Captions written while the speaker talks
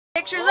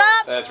Pictures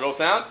up. That's roll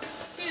sound.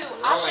 2.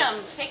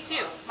 Awesome. Take 2.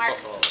 Mark.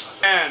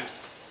 And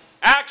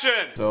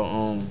action.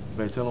 So,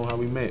 babe, tell them how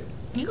we met.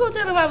 You gonna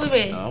tell them how we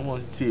met? I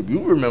want to see if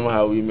you remember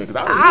how we met. Cause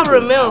I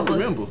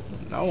remember.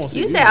 I want to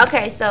see. You said,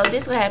 okay, so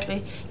this what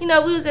happened. You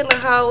know, we was in the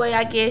hallway,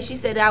 I guess. You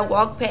said I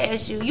walked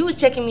past you. You was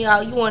checking me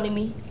out. You wanted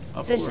me.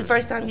 Since the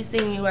first time you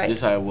seen me, right?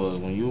 This how it was.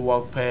 When you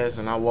walked past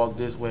and I walked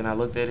this way and I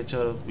looked at each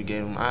other, we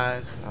gave them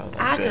eyes. I was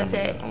like, eye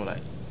contact. I'm like,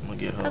 I'm gonna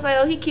get her. I was like,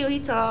 oh, he cute, he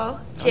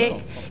tall.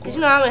 Check. Cause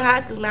you know I'm in high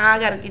school now. I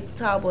gotta get the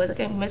tall boys. I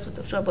can't mess with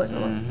the short boys no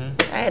more.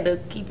 I had to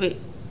keep it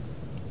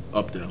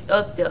up there.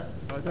 Up there.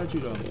 I got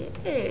you though.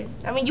 Yeah.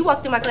 I mean, you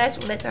walked in my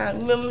classroom that time.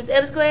 You remember Miss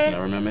Ella's class?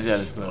 I remember Miss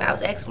Ella's class. And I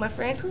was asking my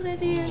friends, who that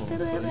is?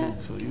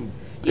 So you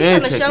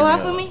trying to show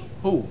off for me?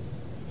 Who?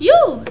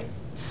 You.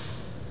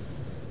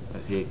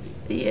 That's hectic.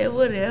 Yeah,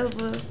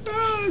 whatever.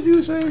 You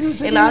was saying you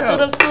and all through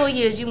them school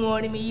years, you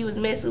more than me. You was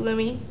messing with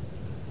me.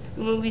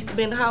 Remember we used to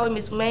be in the hallway,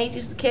 Miss Mays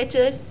used to catch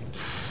us.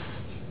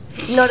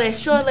 You know that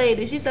short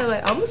lady, she said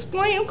like, I'm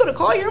gonna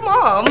call your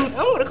mom. I'm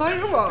gonna call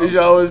your mom. You should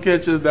always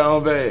catch us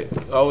down bad.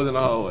 Always in the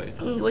hallway.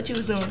 What you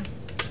was doing?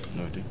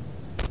 Nothing.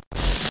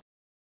 Right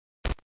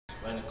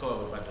in the court,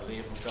 we're about to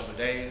leave for a couple of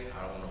days.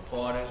 I don't want no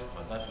parties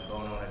or nothing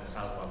going on at this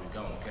house while we're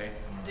gone, okay?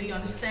 Do you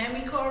understand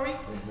me, Corey?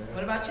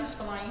 What about you,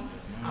 Spillane?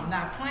 I'm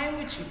not playing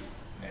with you.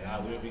 And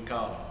I will be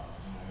calling.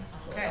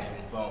 So Okay. that's some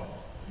phones.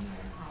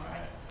 All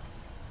right.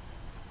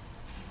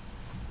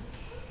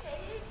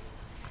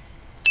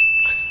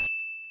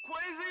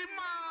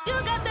 You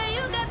got that,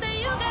 you got that,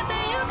 you got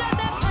that, you got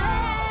that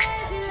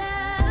crazy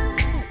love.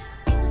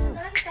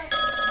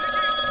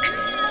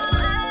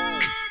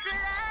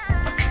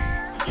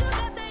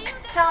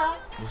 Hello.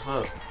 What's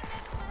up?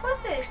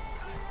 What's this?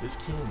 It's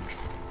Kim.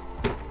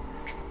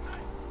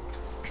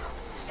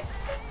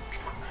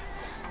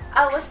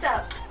 Oh, what's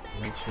up?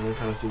 I'm chilling,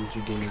 trying to see what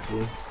you getting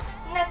into.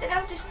 Nothing.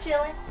 I'm just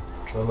chilling.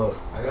 So look,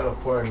 I got a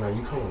party now.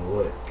 You coming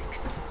or what?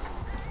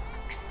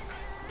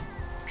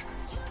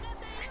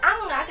 I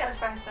don't know. I gotta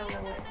find something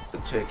to wear.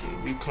 Check it.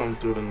 If you come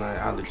through tonight,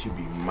 I'll let you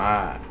be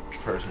my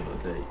personal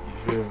date. You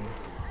feel me?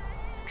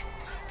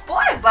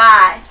 Boy,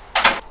 bye.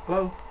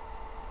 Hello?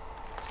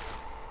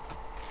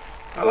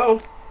 Hello?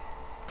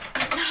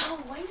 No,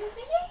 wait a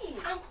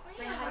second. I'm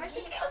playing hard.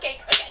 Okay,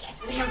 I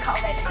got you. Let him call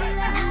back.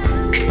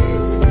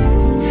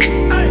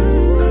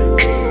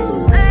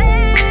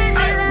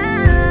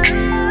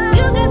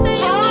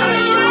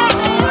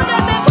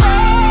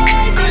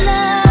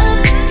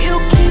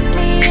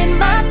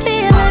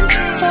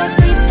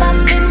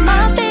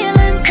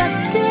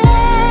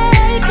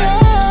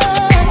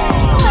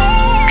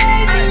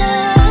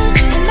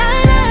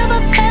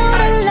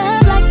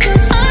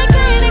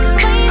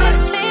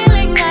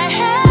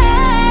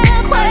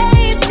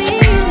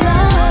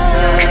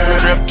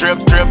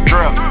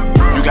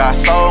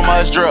 So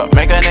much drip,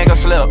 make a nigga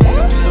slip.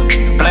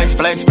 Flex,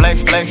 flex,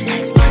 flex, flex.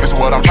 That's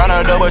what I'm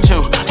tryna do with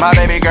you, my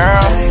baby girl.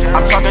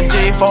 I'm talking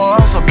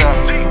G4s up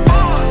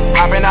there.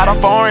 Hopping out of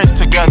foreigns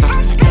together.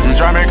 You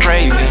drive me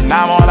crazy,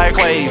 now I'm on like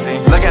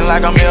Qwazylove. Looking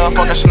like a meal,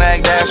 fuck a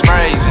snack, that's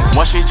crazy.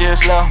 When she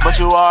just left, but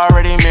you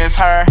already miss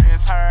her.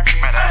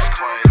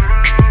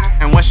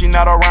 And when she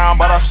not around,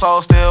 but her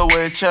soul still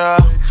with ya.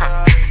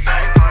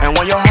 And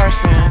when your heart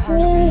sings,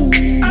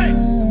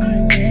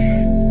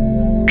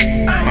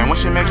 and when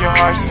she make your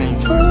heart sing,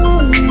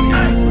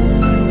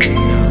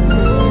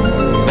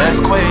 that's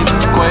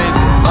Qwazylove,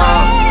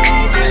 Qwazylove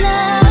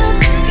love.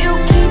 You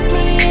keep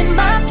me in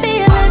my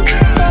feelings,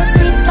 so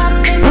deep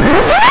up in my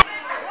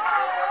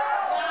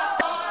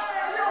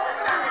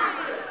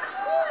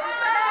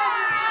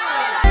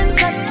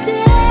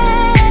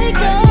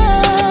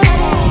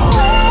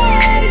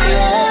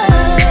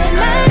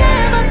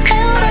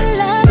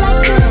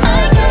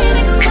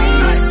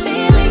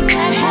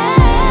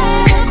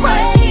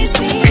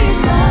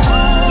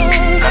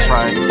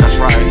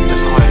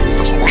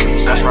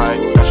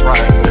That's right,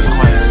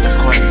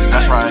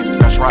 that's right,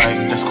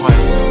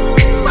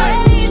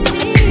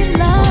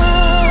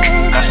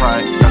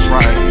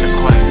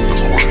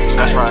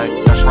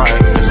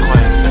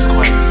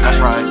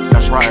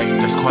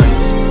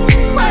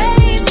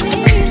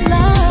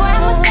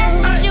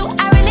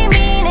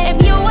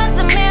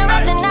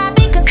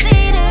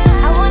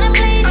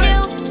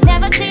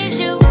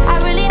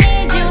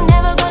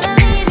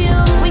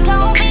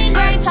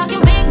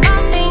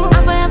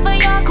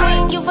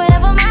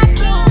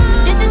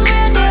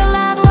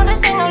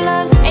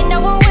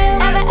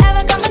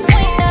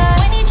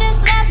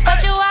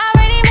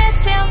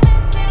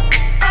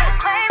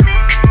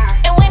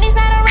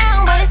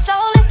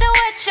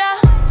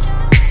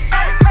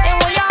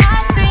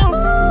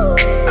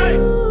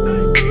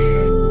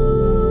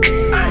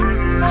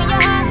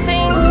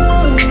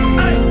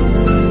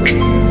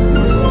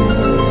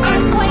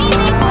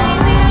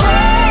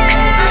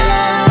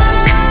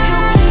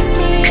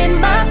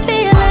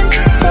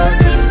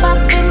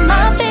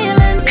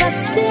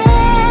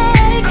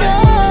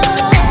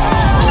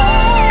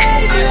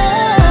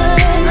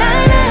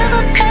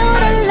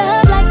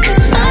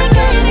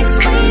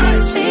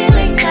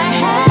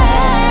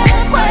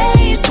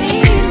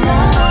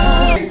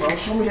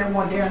 that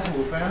one dance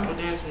move, fam? What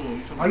dance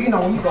move? Oh, you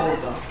know when you go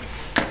with the.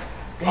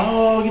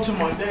 Oh, you talking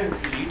about that?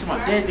 You talking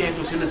about that dance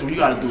move? See, listen, what you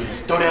gotta do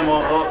is throw them all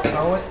up,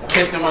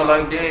 catch them all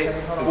like that,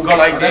 we'll go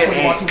like that,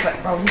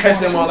 and catch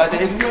them all like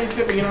that. It's really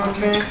simple, you know what I'm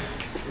saying?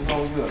 It's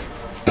always good.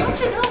 What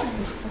you doing?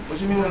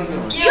 What you mean what I'm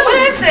doing? Yeah, what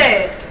is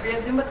it?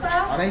 Zumba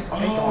class? Oh, they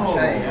throwing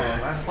shade.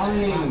 I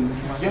mean,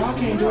 y'all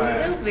can't do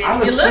it.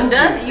 Stupid. You look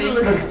dusty. You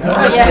look Dusty.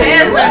 your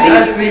hands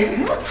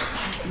dusty.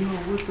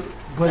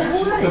 But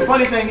The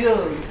funny thing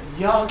is,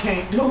 y'all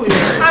can't do it.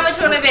 How much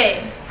you wanna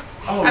bet?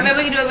 I bet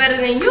we can do it better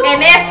than you.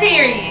 And that's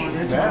period.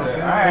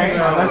 Alright,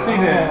 let's see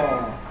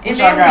that. And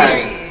y'all got? that's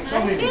period.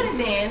 Let's get it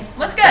then.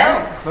 Let's go.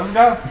 Let's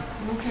go.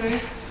 Okay.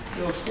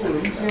 Yo, school,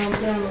 you see what I'm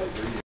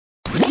saying?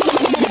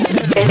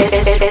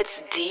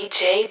 It's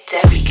DJ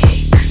Debbie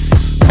Cakes.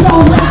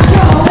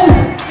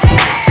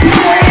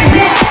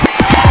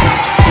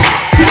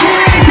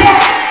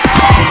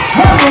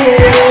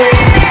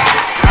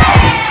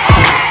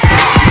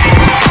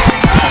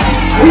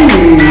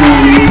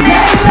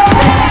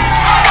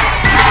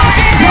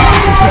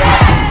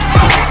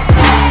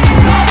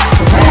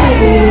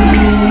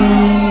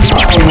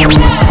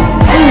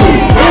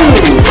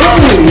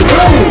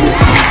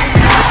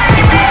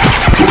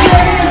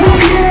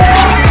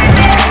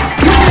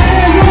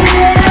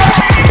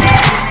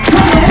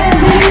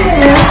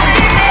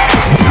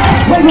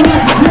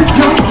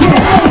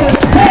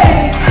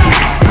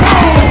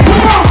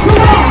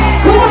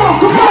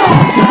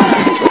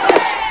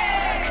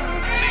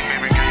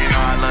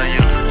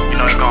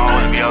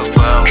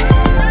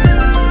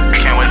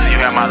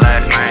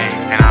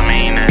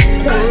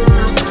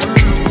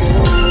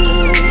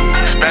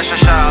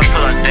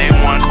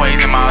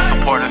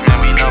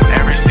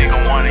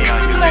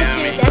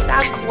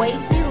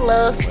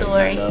 Qwazylove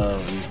story.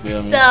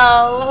 So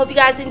I hope you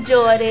guys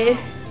enjoyed it.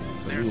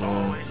 So you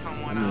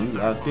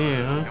locked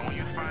in, huh?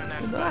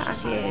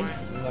 Locked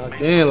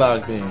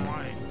Locked in.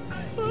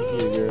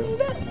 Yeah, girl.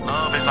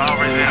 Love is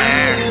always in the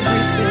air.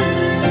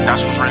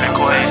 That's what's really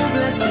Qwaz.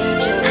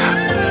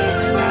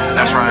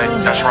 That's right.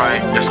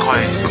 That's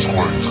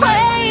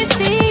Qwaz.